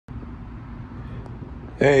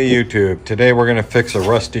Hey YouTube, today we're going to fix a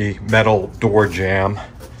rusty metal door jamb.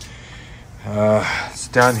 It's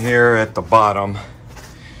down here at the bottom,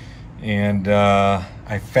 and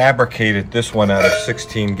I fabricated this one out of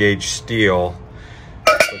 16 gauge steel,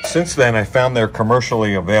 but since then I found they're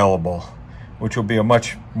commercially available, which will be a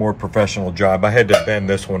much more professional job. I had to bend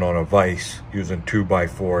this one on a vise using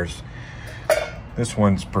 2x4s. This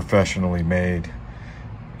one's professionally made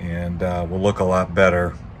and will look a lot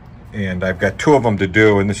better. And I've got two of them to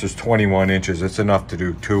do, and this is 21 inches. It's enough to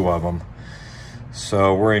do two of them.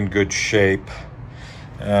 So we're in good shape.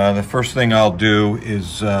 The first thing I'll do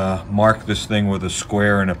is mark this thing with a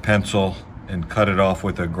square and a pencil and cut it off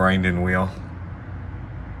with a grinding wheel.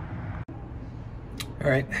 All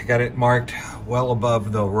right, I got it marked well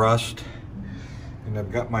above the rust. And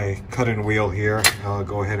I've got my cutting wheel here. I'll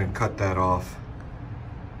go ahead and cut that off.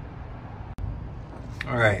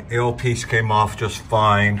 All right, the old piece came off just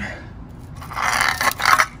fine.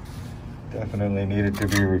 Definitely needed to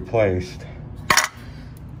be replaced.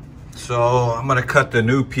 So I'm gonna cut the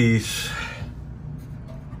new piece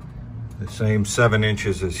the same 7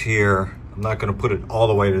 inches as here. I'm not gonna put it all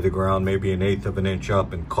the way to the ground, maybe 1/8 of an inch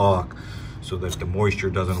up and caulk so that the moisture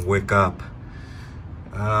doesn't wick up.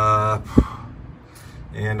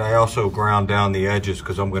 And I also ground down the edges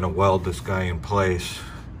because I'm gonna weld this guy in place.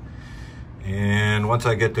 And once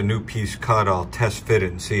I get the new piece cut, I'll test fit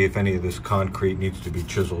it and see if any of this concrete needs to be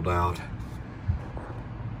chiseled out.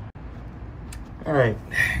 All right,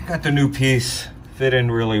 got the new piece fit in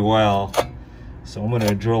really well. So I'm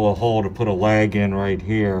gonna drill a hole to put a lag in right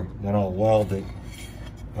here. Then I'll weld it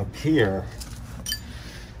up here.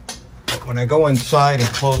 But when I go inside and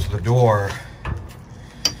close the door,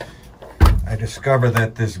 I discover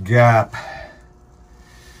that this gap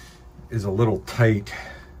is a little tight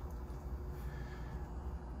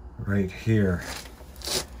right here.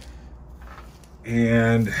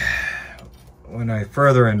 And when I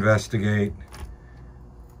further investigate,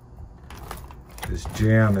 this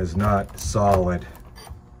jamb is not solid.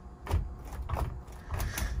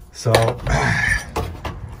 So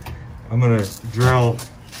I'm gonna drill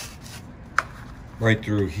right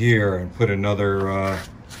through here and put another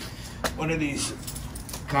one of these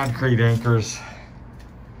concrete anchors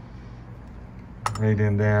right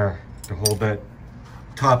in there to hold that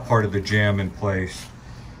top part of the jamb in place.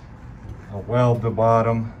 I'll weld the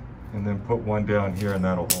bottom and then put one down here, and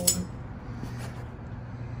that'll hold it.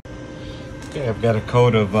 Okay, I've got a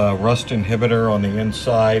coat of rust inhibitor on the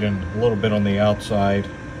inside and a little bit on the outside,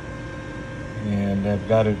 and I've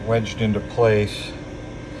got it wedged into place.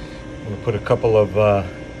 We'll put a couple of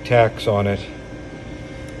tacks on it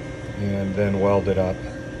and then weld it up.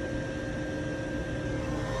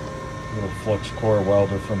 Little flux core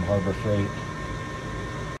welder from Harbor Freight.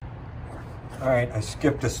 All right, I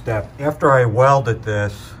skipped a step. After I welded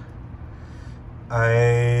this,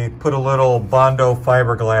 I put a little Bondo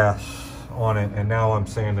fiberglass on it, and now I'm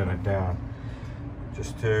sanding it down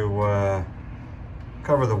just to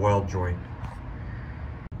cover the weld joint.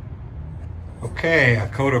 Okay, a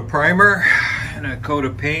coat of primer and a coat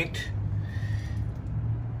of paint,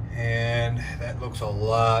 and that looks a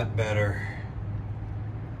lot better.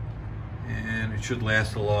 And it should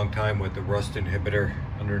last a long time with the rust inhibitor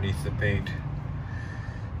underneath the paint.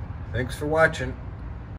 Thanks for watching.